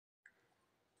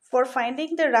For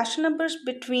finding the rational numbers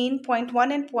between zero point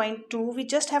 0.1 and zero point 0.2, we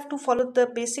just have to follow the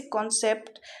basic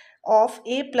concept of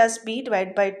a plus b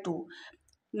divided by 2.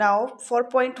 Now, for zero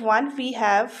point 0.1, we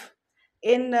have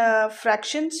in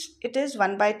fractions, it is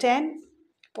 1 by 10. Zero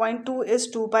point 0.2 is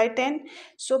 2 by 10.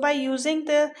 So, by using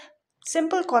the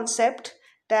simple concept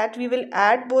that we will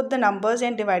add both the numbers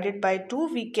and divide it by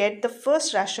 2, we get the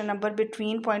first rational number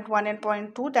between 0 0.1 and 0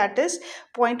 point 0.2, that is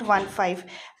 0.15.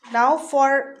 Now,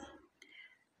 for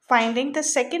finding the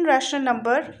second rational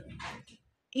number,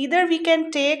 either we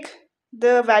can take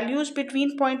the values between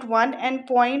 0 point 0.1 and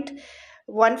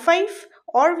 0.15,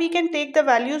 or we can take the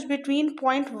values between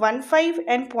 0.15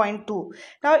 and 0.2.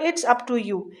 Now it's up to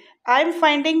you. I'm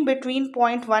finding between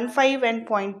 0.15 and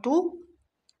 0.2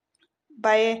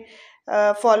 by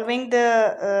following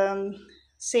the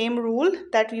same rule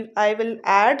that I will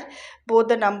add both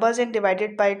the numbers and divide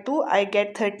it by 2. I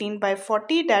get 13 by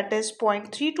 40, that is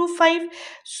 0.325.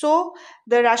 So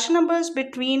the rational numbers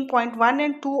between 0.1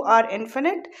 and 2 are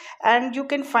infinite, and you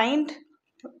can find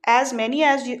as many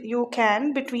as you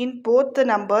can between both the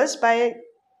numbers by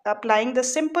applying the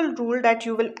simple rule that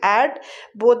you will add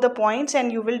both the points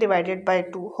and you will divide it by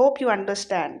 2. Hope you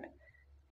understand.